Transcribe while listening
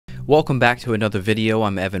Welcome back to another video.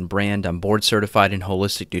 I'm Evan Brand. I'm board certified in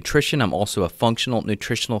holistic nutrition. I'm also a functional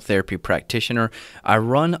nutritional therapy practitioner. I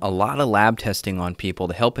run a lot of lab testing on people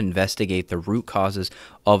to help investigate the root causes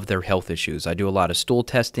of their health issues. I do a lot of stool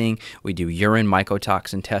testing. We do urine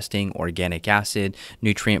mycotoxin testing, organic acid,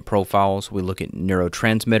 nutrient profiles. We look at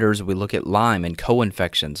neurotransmitters. We look at Lyme and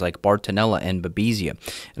co-infections like Bartonella and Babesia.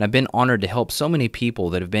 And I've been honored to help so many people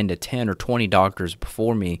that have been to 10 or 20 doctors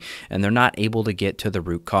before me, and they're not able to get to the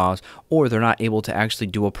root cause, or they're not able to actually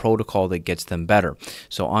do a protocol that gets them better.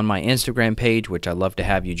 So on my Instagram page, which I'd love to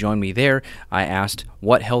have you join me there, I asked,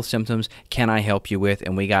 what health symptoms can I help you with?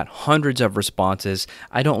 And we got hundreds of responses.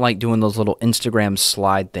 I don't like doing those little Instagram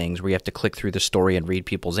slide things where you have to click through the story and read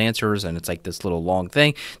people's answers, and it's like this little long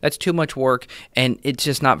thing. That's too much work, and it's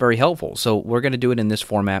just not very helpful. So we're going to do it in this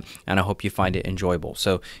format, and I hope you find it enjoyable.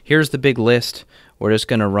 So here's the big list. We're just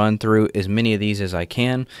going to run through as many of these as I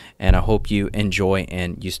can, and I hope you enjoy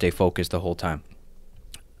and you stay focused the whole time.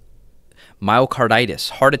 Myocarditis,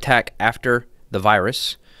 heart attack after the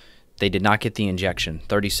virus. They did not get the injection.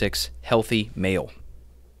 36, healthy male.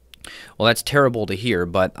 Well, that's terrible to hear,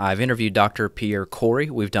 but I've interviewed Dr. Pierre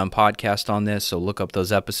Corey. We've done podcasts on this, so look up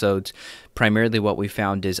those episodes. Primarily what we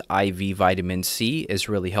found is IV vitamin C is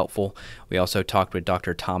really helpful. We also talked with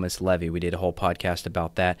Dr. Thomas Levy. We did a whole podcast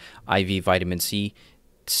about that. IV vitamin C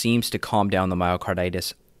seems to calm down the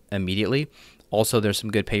myocarditis immediately. Also, there's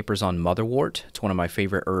some good papers on motherwort. It's one of my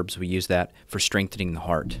favorite herbs. We use that for strengthening the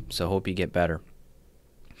heart, so hope you get better.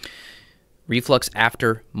 Reflux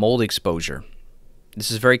after mold exposure. This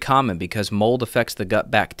is very common because mold affects the gut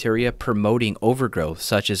bacteria promoting overgrowth,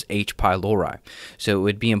 such as H. pylori. So it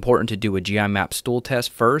would be important to do a GI map stool test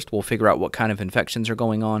first. We'll figure out what kind of infections are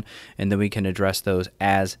going on, and then we can address those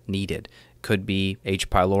as needed. Could be H.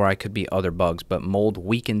 pylori, could be other bugs, but mold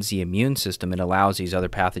weakens the immune system and allows these other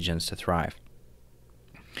pathogens to thrive.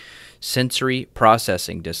 Sensory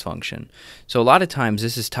processing dysfunction. So a lot of times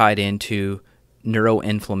this is tied into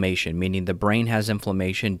neuroinflammation, meaning the brain has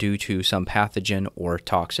inflammation due to some pathogen or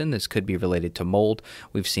toxin. This could be related to mold.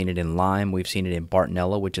 We've seen it in Lyme. We've seen it in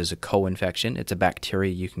Bartonella, which is a co-infection. It's a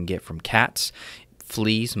bacteria you can get from cats,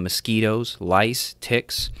 fleas, mosquitoes, lice,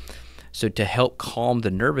 ticks. So to help calm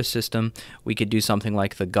the nervous system, we could do something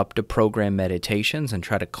like the Gupta program meditations and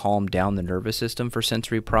try to calm down the nervous system for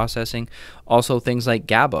sensory processing. Also things like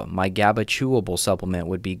GABA. My GABA chewable supplement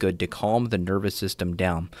would be good to calm the nervous system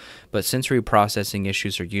down. But sensory processing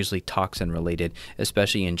issues are usually toxin related,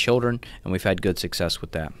 especially in children, and we've had good success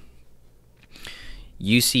with that.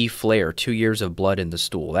 UC flare, 2 years of blood in the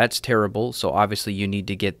stool. That's terrible, so obviously you need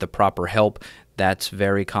to get the proper help. That's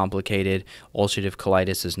very complicated. Ulcerative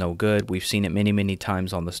colitis is no good. We've seen it many, many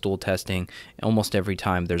times on the stool testing. Almost every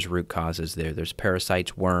time there's root causes there. There's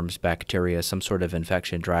parasites, worms, bacteria, some sort of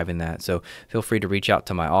infection driving that. So feel free to reach out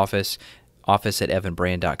to my office at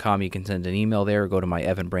evanbrand.com. You can send an email there or go to my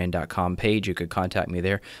evanbrand.com page. You could contact me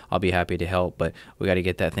there. I'll be happy to help, but we got to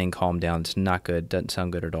get that thing calmed down. It's not good. Doesn't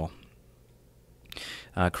sound good at all.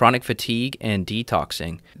 Chronic fatigue and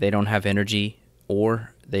detoxing. They don't have energy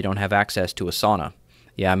or they don't have access to a sauna.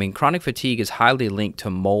 Yeah, I mean, chronic fatigue is highly linked to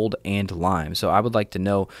mold and Lyme. So I would like to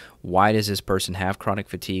know, why does this person have chronic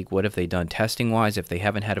fatigue? What have they done testing-wise? If they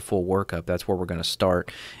haven't had a full workup, that's where we're going to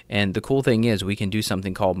start. And the cool thing is we can do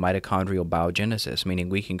something called mitochondrial biogenesis, meaning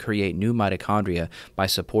we can create new mitochondria by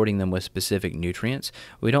supporting them with specific nutrients.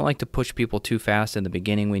 We don't like to push people too fast in the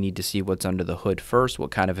beginning. We need to see what's under the hood first.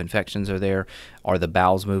 What kind of infections are there? Are the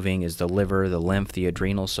bowels moving? Is the liver, the lymph, the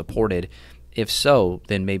adrenals supported? If so,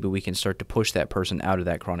 then maybe we can start to push that person out of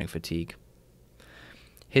that chronic fatigue.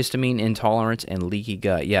 Histamine intolerance and leaky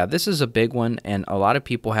gut. Yeah, this is a big one, and a lot of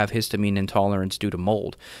people have histamine intolerance due to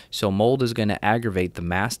mold. So mold is going to aggravate the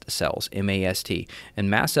mast cells, M-A-S-T. And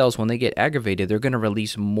mast cells, when they get aggravated, they're going to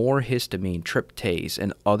release more histamine, tryptase,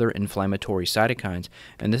 and other inflammatory cytokines.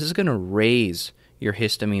 And this is going to raise your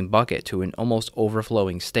histamine bucket to an almost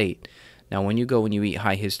overflowing state. Now, when you go and you eat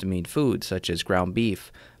high histamine foods, such as ground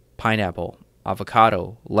beef, pineapple,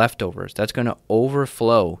 avocado, leftovers, that's going to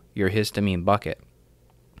overflow your histamine bucket.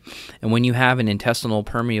 And when you have an intestinal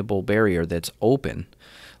permeable barrier that's open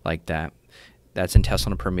like that, that's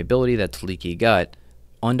intestinal permeability, that's leaky gut,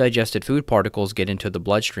 undigested food particles get into the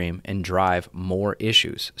bloodstream and drive more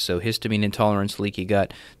issues. So histamine intolerance, leaky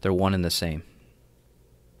gut, they're one and the same.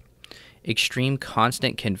 Extreme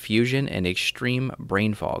constant confusion and extreme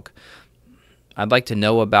brain fog. I'd like to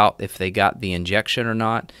know about if they got the injection or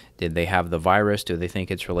not. Did they have the virus? Do they think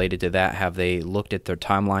it's related to that? Have they looked at their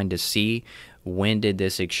timeline to see when did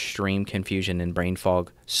this extreme confusion and brain fog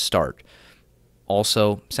start?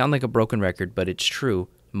 Also, sound like a broken record, but it's true.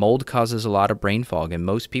 Mold causes a lot of brain fog, and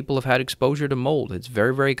most people have had exposure to mold. It's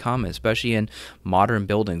very, very common, especially in modern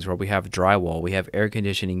buildings where we have drywall, we have air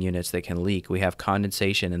conditioning units that can leak, we have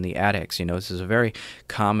condensation in the attics. This is a very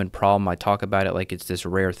common problem. I talk about it like it's this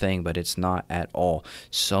rare thing, but it's not at all.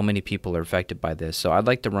 So many people are affected by this. So I'd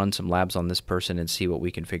like to run some labs on this person and see what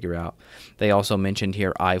we can figure out. They also mentioned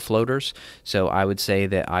here eye floaters. So I would say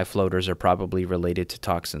that eye floaters are probably related to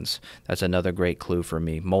toxins. That's another great clue for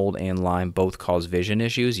me. Mold and Lyme both cause vision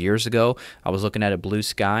issues. Years ago, I was looking at a blue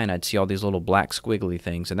sky and I'd see all these little black squiggly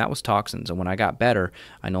things, and that was toxins. And when I got better,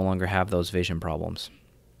 I no longer have those vision problems.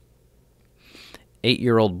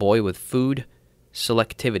 8-year-old boy with food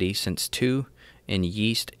selectivity since 2 and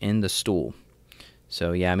yeast in the stool.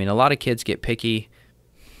 So yeah, a lot of kids get picky.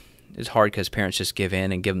 It's hard because parents just give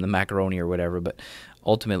in and give them the macaroni or whatever, but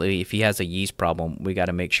ultimately, if he has a yeast problem, we got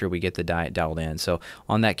to make sure we get the diet dialed in. So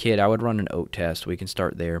on that kid, I would run an oat test. We can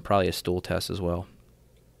start there, probably a stool test as well.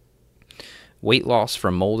 Weight loss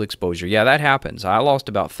from mold exposure. Yeah, that happens. I lost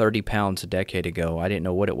about 30 pounds a decade ago. I didn't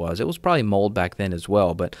know what it was. It was probably mold back then as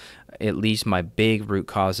well, but at least my big root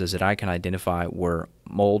causes that I can identify were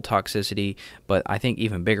mold toxicity, but I think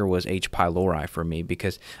even bigger was H. pylori for me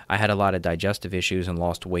because I had a lot of digestive issues and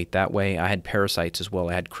lost weight that way. I had parasites as well.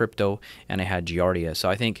 I had crypto and I had giardia. So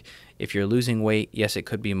I think if you're losing weight, yes, it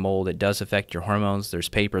could be mold. It does affect your hormones. There's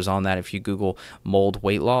papers on that. If you Google mold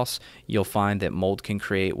weight loss, you'll find that mold can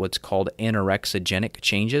create what's called anorexigenic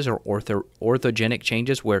changes or orthogenic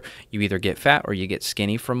changes where you either get fat or you get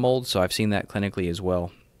skinny from mold. So I've seen that clinically as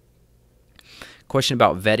well. Question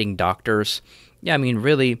about vetting doctors. Yeah,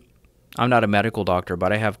 really, I'm not a medical doctor,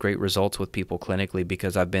 but I have great results with people clinically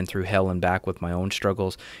because I've been through hell and back with my own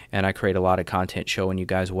struggles, and I create a lot of content showing you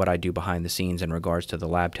guys what I do behind the scenes in regards to the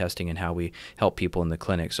lab testing and how we help people in the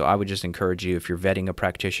clinic. So I would just encourage you, if you're vetting a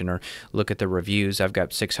practitioner, look at the reviews. I've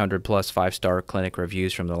got 600 plus 5-star clinic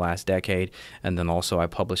reviews from the last decade, and then also I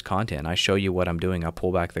publish content. I show you what I'm doing. I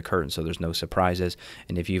pull back the curtain so there's no surprises,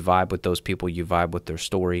 and if you vibe with those people, you vibe with their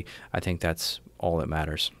story. I think that's all that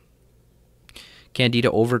matters.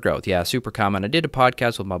 Candida overgrowth. Yeah, super common. I did a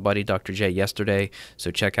podcast with my buddy Dr. J yesterday,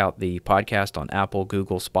 so check out the podcast on Apple,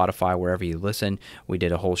 Google, Spotify, wherever you listen. We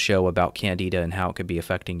did a whole show about Candida and how it could be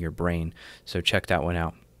affecting your brain, so check that one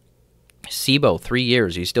out. SIBO, 3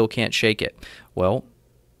 years, you still can't shake it. Well,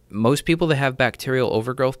 most people that have bacterial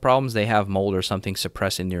overgrowth problems, they have mold or something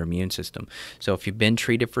suppressing their immune system. So if you've been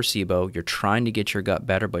treated for SIBO, you're trying to get your gut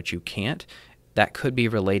better, but you can't, that could be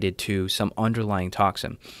related to some underlying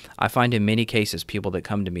toxin. I find in many cases people that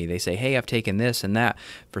come to me, they say, hey, I've taken this and that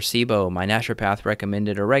for SIBO. My naturopath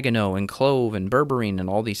recommended oregano and clove and berberine and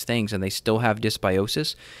all these things, and they still have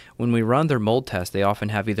dysbiosis. When we run their mold test, they often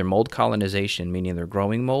have either mold colonization, meaning they're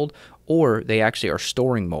growing mold, or they actually are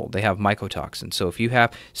storing mold. They have mycotoxins. So if you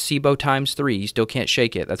have SIBO times 3, you still can't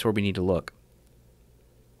shake it. That's where we need to look.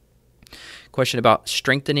 Question about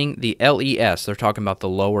strengthening the LES. They're talking about the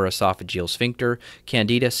lower esophageal sphincter,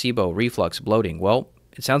 Candida, SIBO, reflux, bloating. Well,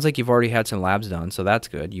 it sounds like you've already had some labs done, so that's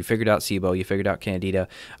good. You figured out SIBO, you figured out Candida.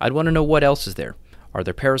 I'd want to know what else is there. Are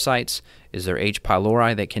there parasites? Is there H.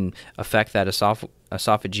 pylori that can affect that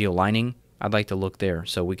esophageal lining? I'd like to look there,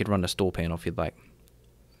 so we could run a stool panel if you'd like.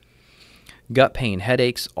 Gut pain,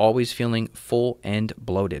 headaches, always feeling full and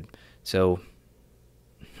bloated. So,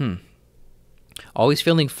 always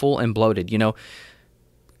feeling full and bloated.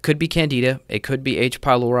 Could be Candida. It could be H.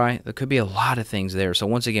 pylori. There could be a lot of things there. So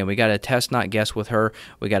once again, we got to test, not guess with her.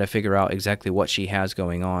 We got to figure out exactly what she has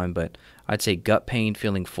going on. But I'd say gut pain,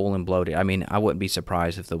 feeling full and bloated. I wouldn't be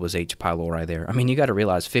surprised if there was H. pylori there. You got to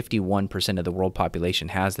realize 51% of the world population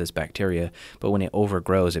has this bacteria, but when it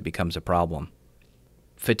overgrows, it becomes a problem.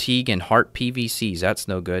 Fatigue and heart PVCs, that's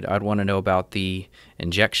no good. I'd want to know about the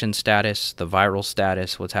injection status, the viral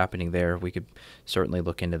status, what's happening there. We could certainly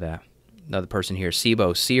look into that. Another person here,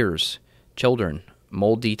 SIBO, SEERS, children,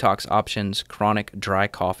 mold detox options, chronic dry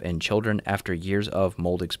cough in children after years of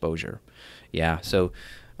mold exposure. Yeah, so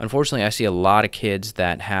unfortunately, I see a lot of kids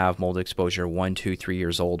that have mold exposure 1, 2, 3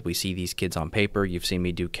 years old. We see these kids on paper. You've seen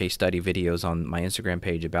me do case study videos on my Instagram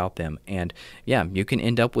page about them. And yeah, you can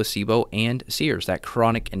end up with SIBO and SEERS, that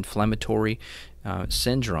chronic inflammatory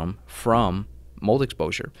syndrome from mold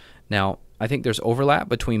exposure. Now, I think there's overlap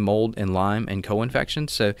between mold and Lyme and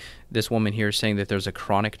co-infections. So this woman here is saying that there's a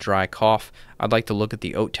chronic dry cough. I'd like to look at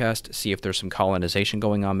the oat test, see if there's some colonization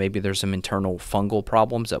going on. Maybe there's some internal fungal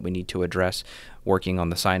problems that we need to address, working on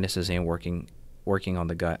the sinuses and working on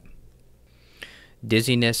the gut.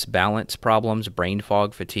 Dizziness, balance problems, brain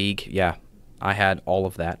fog, fatigue. Yeah, I had all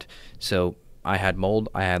of that. So I had mold,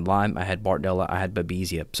 I had Lyme, I had Bartonella, I had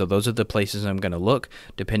Babesia. So those are the places I'm going to look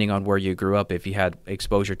depending on where you grew up. If you had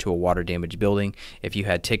exposure to a water damaged building, if you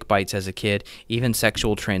had tick bites as a kid, even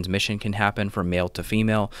sexual transmission can happen from male to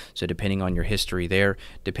female. So depending on your history there,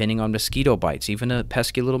 depending on mosquito bites, even a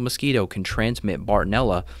pesky little mosquito can transmit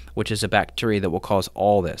Bartonella, which is a bacteria that will cause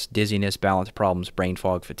all this: dizziness, balance problems, brain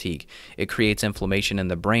fog, fatigue. It creates inflammation in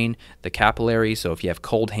the brain, the capillaries. So if you have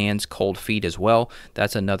cold hands, cold feet as well,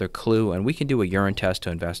 that's another clue, and we can do a urine test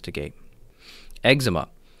to investigate. Eczema.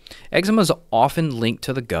 Eczema is often linked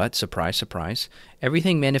to the gut. Surprise, surprise.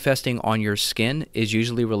 Everything manifesting on your skin is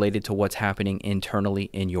usually related to what's happening internally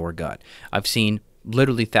in your gut. I've seen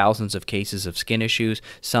literally thousands of cases of skin issues,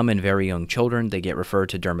 some in very young children. They get referred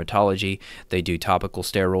to dermatology. They do topical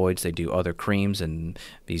steroids. They do other creams and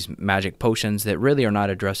these magic potions that really are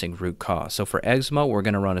not addressing root cause. So for eczema, we're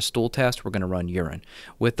going to run a stool test. We're going to run urine.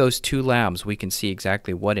 With those two labs, we can see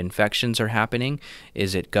exactly what infections are happening.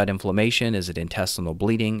 Is it gut inflammation? Is it intestinal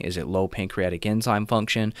bleeding? Is it low pancreatic enzyme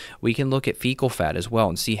function? We can look at fecal fat as well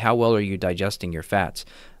and see how well are you digesting your fats.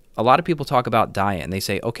 A lot of people talk about diet and they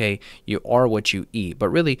say, okay, you are what you eat, but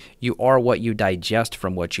really you are what you digest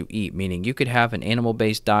from what you eat, meaning you could have an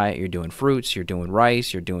animal-based diet. You're doing fruits, you're doing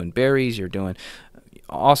rice, you're doing berries, you're doing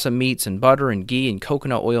awesome meats and butter and ghee and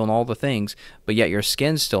coconut oil and all the things, but yet your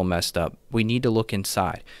skin's still messed up. We need to look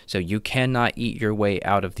inside. So you cannot eat your way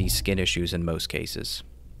out of these skin issues in most cases.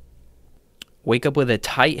 Wake up with a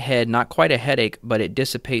tight head, not quite a headache, but it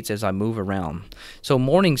dissipates as I move around. So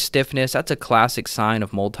morning stiffness, that's a classic sign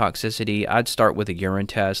of mold toxicity. I'd start with a urine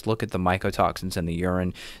test, look at the mycotoxins in the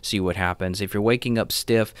urine, see what happens. If you're waking up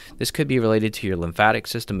stiff, this could be related to your lymphatic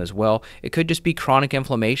system as well. It could just be chronic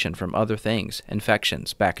inflammation from other things,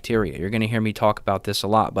 infections, bacteria. You're going to hear me talk about this a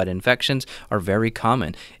lot, but infections are very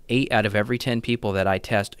common. 8 out of every 10 people that I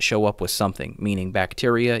test show up with something, meaning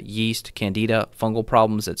bacteria, yeast, candida, fungal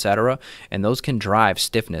problems, etc. And those can drive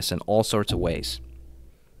stiffness in all sorts of ways.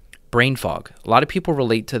 Brain fog. A lot of people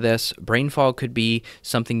relate to this. Brain fog could be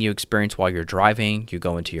something you experience while you're driving. You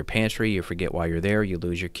go into your pantry, you forget why you're there, you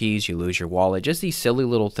lose your keys, you lose your wallet. Just these silly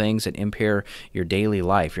little things that impair your daily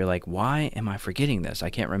life. You're like, why am I forgetting this? I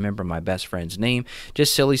can't remember my best friend's name.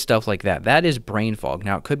 Just silly stuff like that. That is brain fog.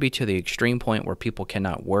 Now, it could be to the extreme point where people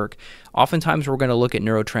cannot work. Oftentimes, we're going to look at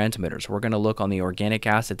neurotransmitters. We're going to look on the organic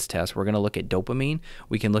acids test. We're going to look at dopamine.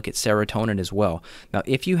 We can look at serotonin as well. Now,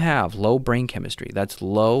 if you have low brain chemistry, that's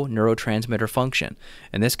low neurotransmitter function,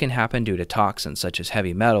 and this can happen due to toxins such as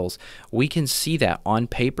heavy metals, we can see that on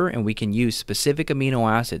paper, and we can use specific amino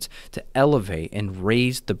acids to elevate and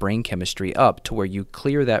raise the brain chemistry up to where you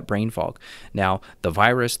clear that brain fog. Now, the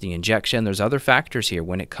virus, the injection, there's other factors here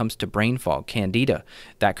when it comes to brain fog. Candida,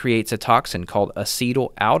 that creates a toxin called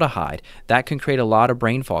acetaldehyde. That can create a lot of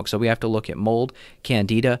brain fog. So we have to look at mold,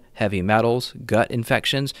 candida, heavy metals, gut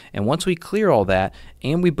infections, and once we clear all that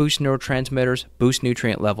and we boost neurotransmitters, boost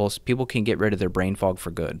nutrient levels, people can get rid of their brain fog for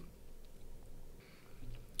good.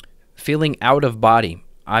 Feeling out of body.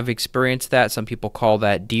 I've experienced that. Some people call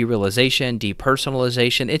that derealization,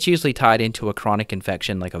 depersonalization. It's usually tied into a chronic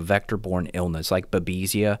infection like a vector-borne illness like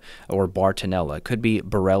Babesia or Bartonella. It could be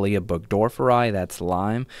Borrelia burgdorferi, that's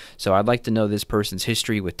Lyme. So I'd like to know this person's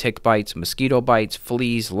history with tick bites, mosquito bites,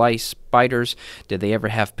 fleas, lice, spiders. Did they ever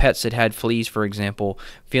have pets that had fleas, for example?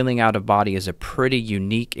 Feeling out of body is a pretty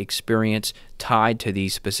unique experience tied to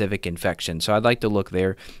these specific infections. So I'd like to look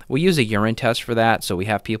there. We use a urine test for that. So we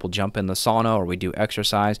have people jump in the sauna or we do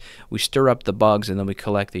exercise. We stir up the bugs and then we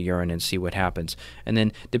collect the urine and see what happens. And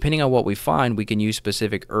then depending on what we find, we can use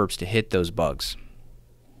specific herbs to hit those bugs.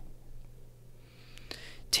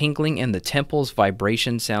 Tingling in the temples,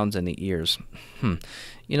 vibration sounds in the ears.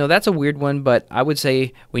 You know, that's a weird one, but I would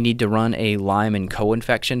say we need to run a Lyme and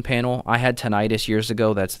co-infection panel. I had tinnitus years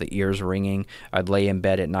ago. That's the ears ringing. I'd lay in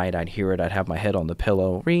bed at night. I'd hear it. I'd have my head on the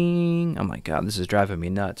pillow. Ring. I'm like, God, this is driving me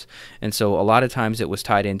nuts. And so a lot of times it was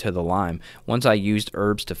tied into the Lyme. Once I used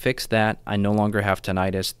herbs to fix that, I no longer have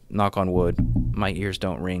tinnitus. Knock on wood, my ears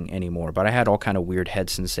don't ring anymore. But I had all kind of weird head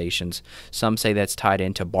sensations. Some say that's tied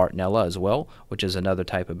into Bartonella as well, which is another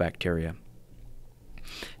type of bacteria.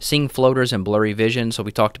 Seeing floaters and blurry vision, so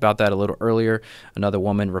we talked about that a little earlier. Another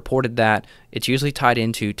woman reported that. It's usually tied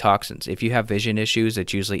into toxins. If you have vision issues,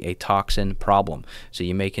 it's usually a toxin problem. So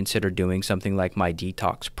you may consider doing something like my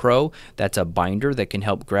Detox Pro. That's a binder that can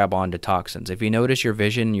help grab onto toxins. If you notice your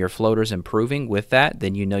vision, your floaters improving with that,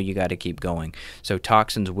 then you know you got to keep going. So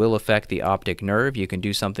toxins will affect the optic nerve. You can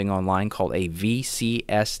do something online called a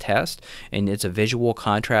VCS test, and it's a visual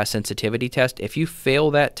contrast sensitivity test. If you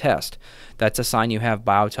fail that test, that's a sign you have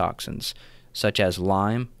biotoxins, such as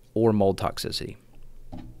Lyme or mold toxicity.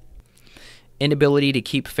 inability to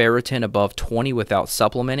keep ferritin above 20 without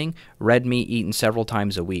supplementing, red meat eaten several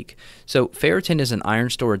times a week. So ferritin is an iron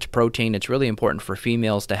storage protein. It's really important for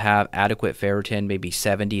females to have adequate ferritin, maybe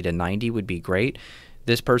 70 to 90 would be great.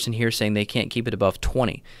 This person here saying they can't keep it above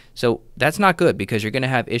 20. So that's not good because you're going to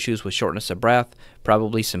have issues with shortness of breath,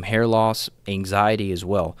 probably some hair loss, anxiety as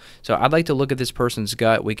well. So I'd like to look at this person's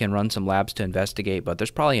gut. We can run some labs to investigate, but there's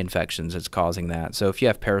probably infections that's causing that. So if you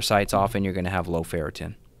have parasites, often you're going to have low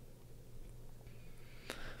ferritin.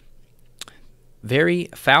 Very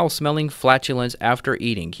foul-smelling flatulence after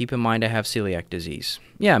eating. Keep in mind I have celiac disease.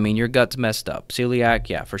 Yeah, I mean, your gut's messed up. Celiac,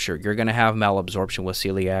 yeah, for sure. You're going to have malabsorption with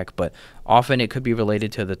celiac, but often it could be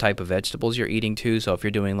related to the type of vegetables you're eating too. So if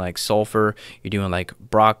you're doing like sulfur, you're doing like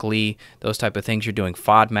broccoli, those type of things, you're doing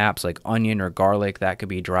FODMAPs like onion or garlic, that could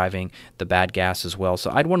be driving the bad gas as well.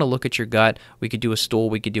 So I'd want to look at your gut. We could do a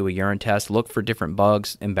stool, we could do a urine test, look for different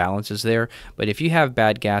bugs, imbalances there. But if you have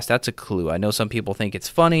bad gas, that's a clue. I know some people think it's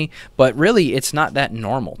funny, but really it's not that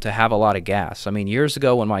normal to have a lot of gas. I mean, years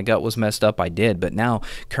ago when my gut was messed up, I did, but now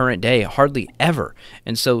current day, hardly ever.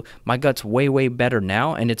 And so my gut's way, way better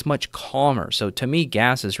now, and it's much calmer. So to me,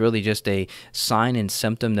 gas is really just a sign and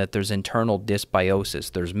symptom that there's internal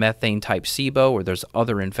dysbiosis. There's methane type SIBO, or there's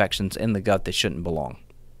other infections in the gut that shouldn't belong.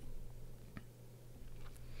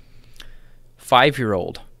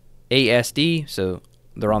 5-year-old, ASD, so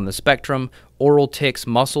they're on the spectrum, oral tics,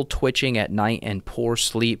 muscle twitching at night, and poor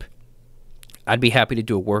sleep. I'd be happy to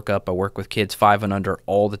do a workup. I work with kids 5 and under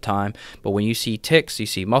all the time. But when you see tics, you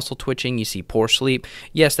see muscle twitching, you see poor sleep,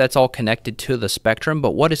 yes, that's all connected to the spectrum,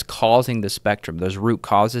 but what is causing the spectrum? There's root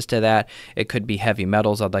causes to that. It could be heavy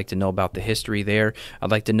metals. I'd like to know about the history there.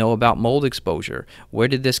 I'd like to know about mold exposure. Where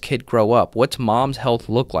did this kid grow up? What's mom's health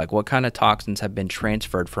look like? What kind of toxins have been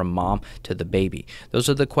transferred from mom to the baby? Those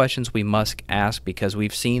are the questions we must ask because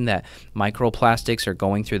we've seen that microplastics are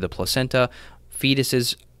going through the placenta.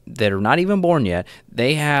 Fetuses that are not even born yet,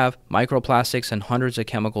 they have microplastics and hundreds of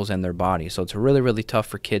chemicals in their body. So it's really, really tough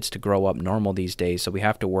for kids to grow up normal these days. So we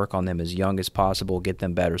have to work on them as young as possible, get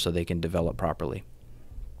them better so they can develop properly.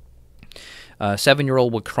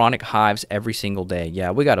 7-year-old with chronic hives every single day.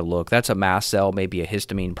 Yeah, we got to look. That's a mast cell, maybe a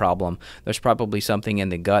histamine problem. There's probably something in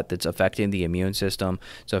the gut that's affecting the immune system.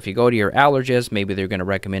 So if you go to your allergist, maybe they're going to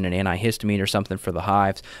recommend an antihistamine or something for the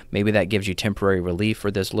hives. Maybe that gives you temporary relief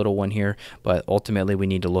for this little one here, but ultimately we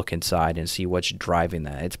need to look inside and see what's driving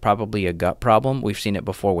that. It's probably a gut problem. We've seen it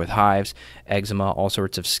before with hives, eczema, all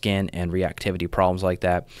sorts of skin and reactivity problems like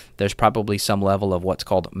that. There's probably some level of what's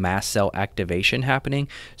called mast cell activation happening,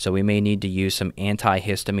 so we may need to use some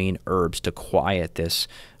antihistamine herbs to quiet this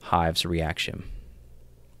hives reaction.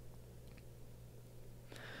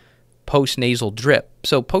 Postnasal drip.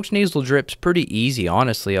 So postnasal drip's pretty easy,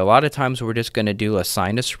 honestly. A lot of times we're just going to do a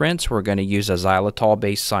sinus rinse. We're going to use a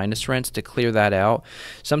xylitol-based sinus rinse to clear that out.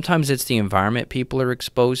 Sometimes it's the environment people are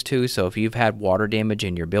exposed to. So if you've had water damage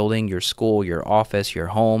in your building, your school, your office, your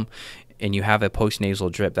home, and you have a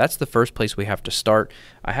postnasal drip, that's the first place we have to start.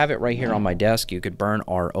 I have it right here on my desk. You could burn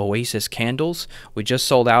our Oasis candles. We just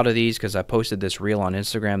sold out of these because I posted this reel on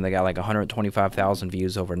Instagram. They got like 125,000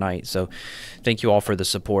 views overnight. So thank you all for the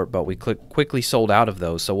support, but we quickly sold out of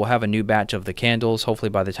those. So we'll have a new batch of the candles.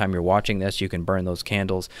 Hopefully by the time you're watching this, you can burn those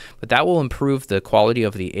candles. But that will improve the quality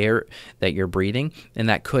of the air that you're breathing, and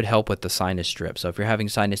that could help with the sinus drip. So if you're having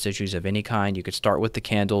sinus issues of any kind, you could start with the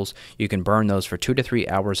candles. You can burn those for 2 to 3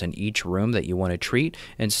 hours in each room that you want to treat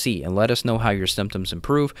and see, and let us know how your symptoms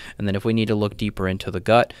improve. And then if we need to look deeper into the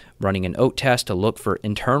gut, running an oat test to look for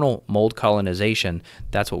internal mold colonization,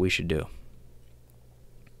 that's what we should do.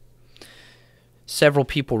 Several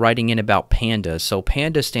people writing in about PANDAS. So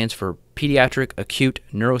PANDAS stands for Pediatric Acute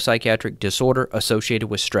Neuropsychiatric Disorder Associated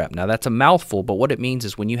with Strep. Now that's a mouthful, but what it means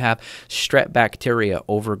is when you have strep bacteria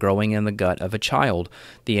overgrowing in the gut of a child,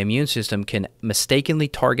 the immune system can mistakenly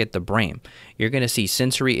target the brain. You're going to see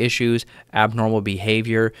sensory issues, abnormal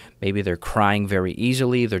behavior, maybe they're crying very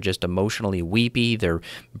easily, they're just emotionally weepy, they're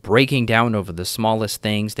breaking down over the smallest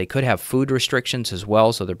things. They could have food restrictions as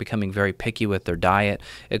well, so they're becoming very picky with their diet.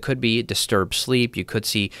 It could be disturbed sleep. You could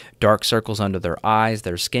see dark circles under their eyes,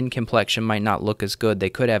 their skin complexion might not look as good. They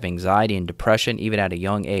could have anxiety and depression even at a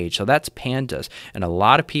young age. So that's PANDAS. And a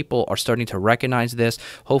lot of people are starting to recognize this.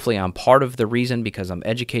 Hopefully I'm part of the reason because I'm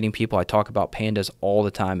educating people. I talk about PANDAS all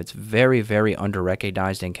the time. It's very, very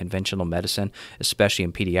under-recognized in conventional medicine, especially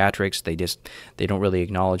in pediatrics. They don't really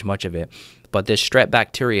acknowledge much of it. But this strep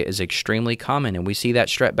bacteria is extremely common, and we see that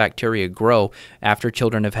strep bacteria grow after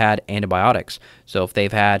children have had antibiotics. So if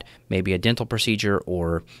they've had maybe a dental procedure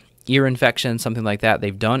or ear infection, something like that,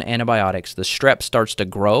 they've done antibiotics, the strep starts to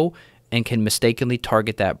grow and can mistakenly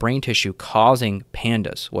target that brain tissue, causing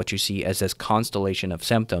PANDAS, what you see as this constellation of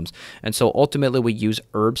symptoms. And so ultimately we use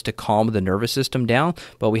herbs to calm the nervous system down,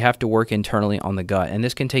 but we have to work internally on the gut. And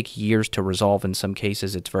this can take years to resolve. In some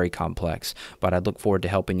cases, it's very complex. But I look forward to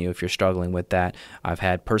helping you if you're struggling with that. I've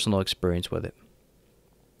had personal experience with it.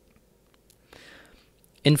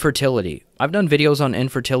 Infertility. I've done videos on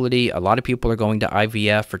infertility. A lot of people are going to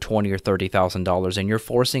IVF for $20,000 or $30,000, and you're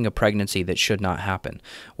forcing a pregnancy that should not happen.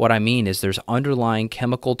 What I mean is there's underlying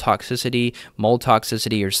chemical toxicity, mold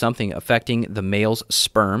toxicity, or something affecting the male's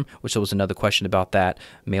sperm, which was another question about that,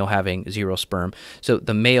 male having 0 sperm. So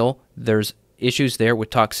the male, there's issues there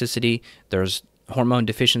with toxicity. There's hormone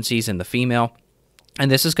deficiencies in the female. And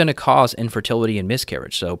this is going to cause infertility and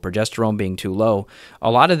miscarriage, so progesterone being too low. A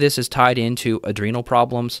lot of this is tied into adrenal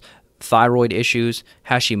problems, thyroid issues,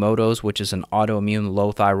 Hashimoto's, which is an autoimmune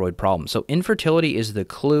low thyroid problem. So infertility is the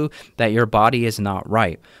clue that your body is not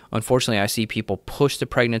right. Unfortunately, I see people push the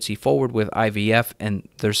pregnancy forward with IVF, and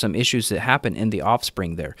there's some issues that happen in the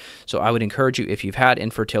offspring there. So I would encourage you, if you've had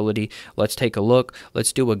infertility, let's take a look.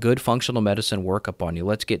 Let's do a good functional medicine workup on you.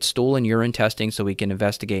 Let's get stool and urine testing so we can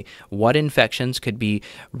investigate what infections could be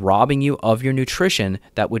robbing you of your nutrition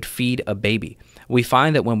that would feed a baby. We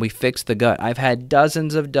find that when we fix the gut, I've had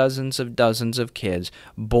dozens of kids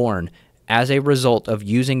born as a result of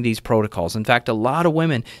using these protocols. In fact, a lot of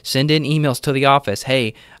women send in emails to the office,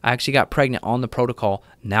 hey, I actually got pregnant on the protocol,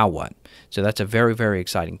 now what? So that's a very, very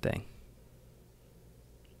exciting thing.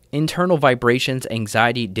 Internal vibrations,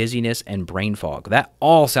 anxiety, dizziness, and brain fog. That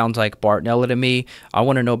all sounds like Bartonella to me. I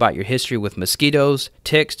want to know about your history with mosquitoes,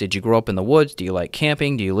 ticks. Did you grow up in the woods? Do you like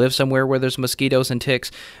camping? Do you live somewhere where there's mosquitoes and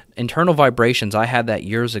ticks? Internal vibrations, I had that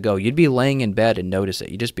years ago. You'd be laying in bed and notice it.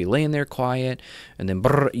 You'd just be laying there quiet, and then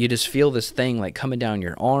you just feel this thing like coming down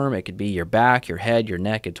your arm. It could be your back, your head, your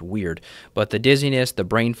neck. It's weird. But the dizziness, the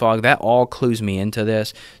brain fog, that all clues me into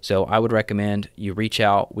this. So I would recommend you reach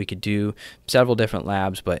out. We could do several different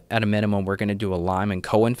labs, but at a minimum, we're going to do a Lyme and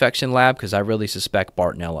co-infection lab because I really suspect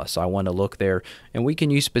Bartonella. So I want to look there, and we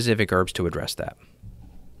can use specific herbs to address that.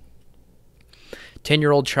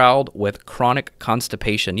 10-year-old child with chronic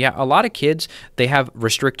constipation. Yeah, a lot of kids, they have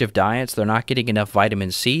restrictive diets. They're not getting enough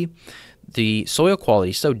vitamin C. The soil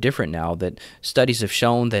quality is so different now that studies have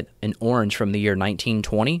shown that an orange from the year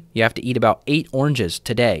 1920, you have to eat about 8 oranges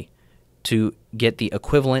today to get the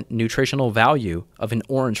equivalent nutritional value of an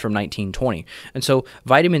orange from 1920. And so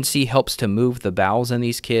vitamin C helps to move the bowels in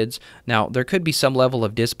these kids. Now, there could be some level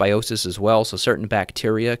of dysbiosis as well, so certain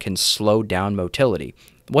bacteria can slow down motility.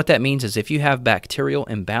 What that means is if you have bacterial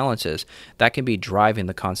imbalances, that can be driving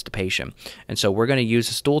the constipation. And so we're going to use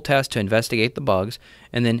a stool test to investigate the bugs.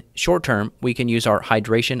 And then short term, we can use our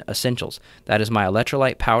hydration essentials. That is my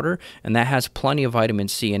electrolyte powder, and that has plenty of vitamin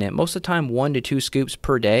C in it. Most of the time, 1 to 2 scoops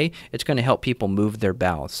per day. It's going to help people move their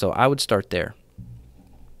bowels. So I would start there.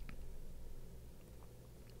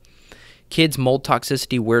 Kids, mold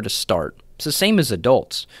toxicity, where to start? It's the same as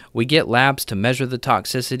adults. We get labs to measure the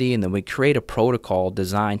toxicity, and then we create a protocol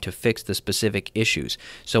designed to fix the specific issues.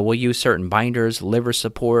 So we'll use certain binders, liver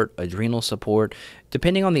support, adrenal support.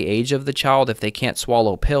 Depending on the age of the child, if they can't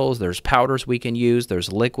swallow pills, there's powders we can use,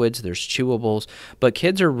 there's liquids, there's chewables. But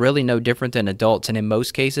kids are really no different than adults, and in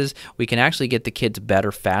most cases, we can actually get the kids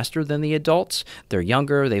better faster than the adults. They're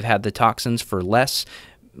younger, they've had the toxins for less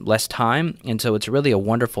time, and so it's really a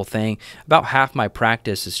wonderful thing. About half my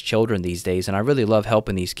practice is children these days, and I really love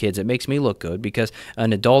helping these kids. It makes me look good because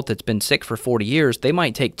an adult that's been sick for 40 years, they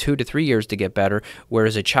might take 2 to 3 years to get better,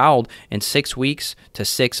 whereas a child in 6 weeks to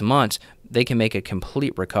 6 months, they can make a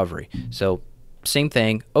complete recovery. So same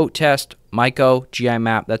thing, oat test, Myco, GI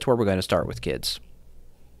map, that's where we're going to start with kids.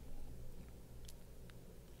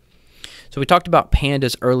 So we talked about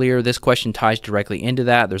PANDAS earlier. This question ties directly into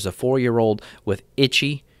that. There's a 4-year-old with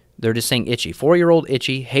itchy. They're just saying itchy. 4-year-old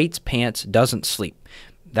itchy, hates pants, doesn't sleep.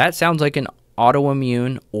 That sounds like an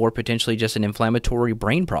autoimmune or potentially just an inflammatory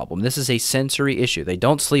brain problem. This is a sensory issue. They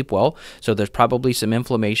don't sleep well, so there's probably some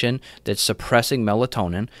inflammation that's suppressing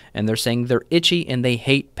melatonin, and they're saying they're itchy and they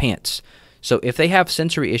hate pants. So if they have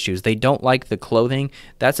sensory issues, they don't like the clothing,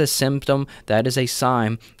 that's a symptom, that is a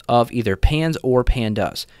sign of either PANS or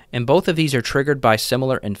PANDAS. And both of these are triggered by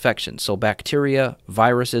similar infections. So bacteria,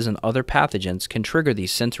 viruses, and other pathogens can trigger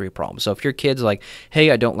these sensory problems. So if your kid's like, hey,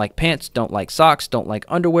 I don't like pants, don't like socks, don't like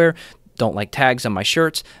underwear, don't like tags on my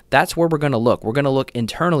shirts, that's where we're going to look. We're going to look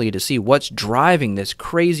internally to see what's driving this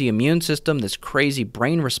crazy immune system, this crazy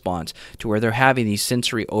brain response to where they're having these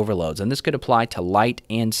sensory overloads. And this could apply to light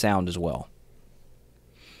and sound as well.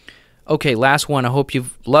 Okay, last one. I hope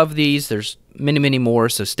you've loved these. There's many, many more,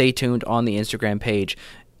 so stay tuned on the Instagram page.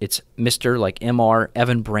 It's Mr. like MR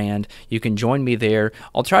Evan Brand. You can join me there.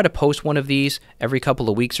 I'll try to post one of these every couple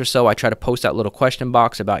of weeks or so. I try to post that little question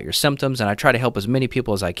box about your symptoms, and I try to help as many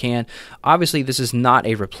people as I can. Obviously, this is not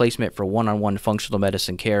a replacement for one-on-one functional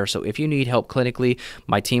medicine care. So if you need help clinically,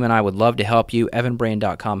 my team and I would love to help you.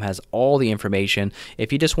 evanbrand.com has all the information.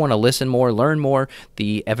 If you just want to listen more, learn more,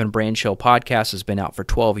 the Evan Brand Show podcast has been out for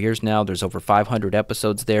 12 years now. There's over 500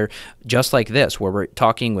 episodes there, just like this, where we're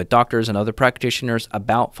talking with doctors and other practitioners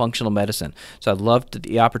about functional medicine. So I'd love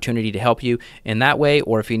the opportunity to help you in that way,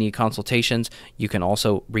 or if you need consultations, you can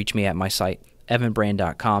also reach me at my site,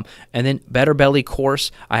 evanbrand.com. And then Better Belly course,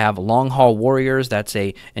 I have Long Haul Warriors. That's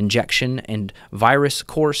a injection and virus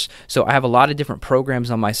course. So I have a lot of different programs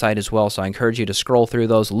on my site as well. So I encourage you to scroll through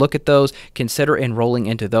those, look at those, consider enrolling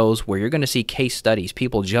into those where you're going to see case studies,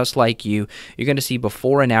 people just like you. You're going to see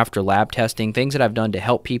before and after lab testing, things that I've done to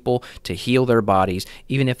help people to heal their bodies,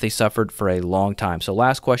 even if they suffered for a long time. So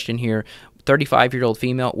last question here, 35-year-old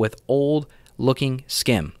female with old looking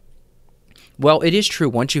skin. Well, it is true.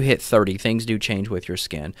 Once you hit 30, things do change with your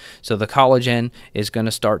skin. So the collagen is going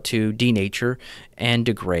to start to denature and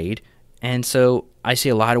degrade. And so I see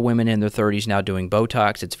a lot of women in their 30s now doing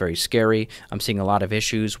Botox. It's very scary. I'm seeing a lot of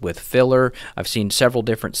issues with filler. I've seen several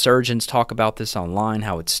different surgeons talk about this online,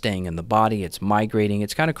 how it's staying in the body, it's migrating.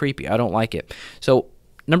 It's kind of creepy. I don't like it. So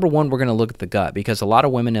number one, we're going to look at the gut, because a lot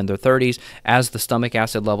of women in their 30s, as the stomach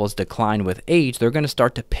acid levels decline with age, they're going to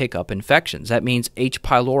start to pick up infections. That means H.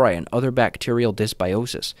 pylori and other bacterial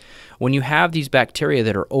dysbiosis. When you have these bacteria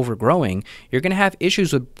that are overgrowing, you're going to have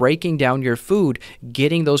issues with breaking down your food,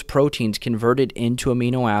 getting those proteins converted into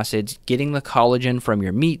amino acids, getting the collagen from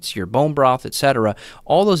your meats, your bone broth, etc.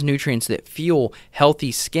 All those nutrients that fuel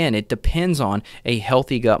healthy skin, it depends on a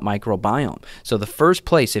healthy gut microbiome. So the first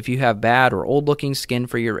place, if you have bad or old-looking skin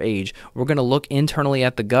for your age, we're going to look internally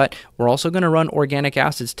at the gut. We're also going to run organic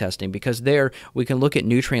acids testing, because there we can look at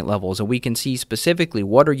nutrient levels and we can see specifically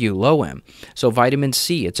what are you low in. So vitamin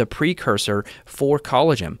C, it's a precursor for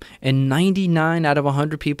collagen. And 99 out of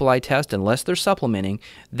 100 people I test, unless they're supplementing,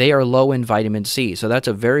 they are low in vitamin C. So that's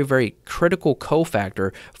a very, very critical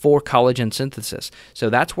cofactor for collagen synthesis. So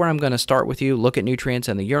that's where I'm going to start with you. Look at nutrients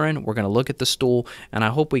in the urine. We're going to look at the stool, and I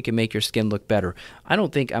hope we can make your skin look better. I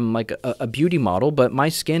don't think I'm like a beauty model, but my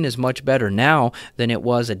skin is much better now than it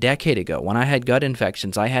was a decade ago. When I had gut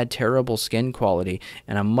infections, I had terrible skin quality,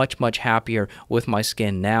 and I'm much, much happier with my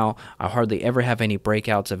skin now. I hardly ever have any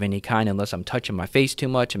breakouts of any kind unless I'm touching my face too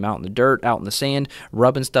much. I'm out in the dirt, out in the sand,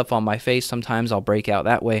 rubbing stuff on my face. Sometimes I'll break out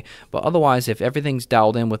that way. But otherwise, if everything's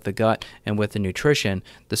dialed in with the gut and with the nutrition,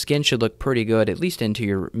 the skin should look pretty good, at least into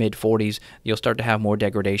your mid-40s. You'll start to have more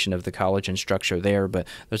degradation of the collagen structure there, but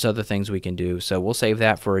there's other things we can do. So we'll save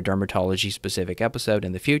that for a dermatology-specific episode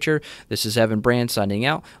in the future. This is Evan Brand signing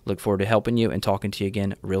out. Look forward to helping you and talking to you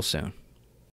again real soon.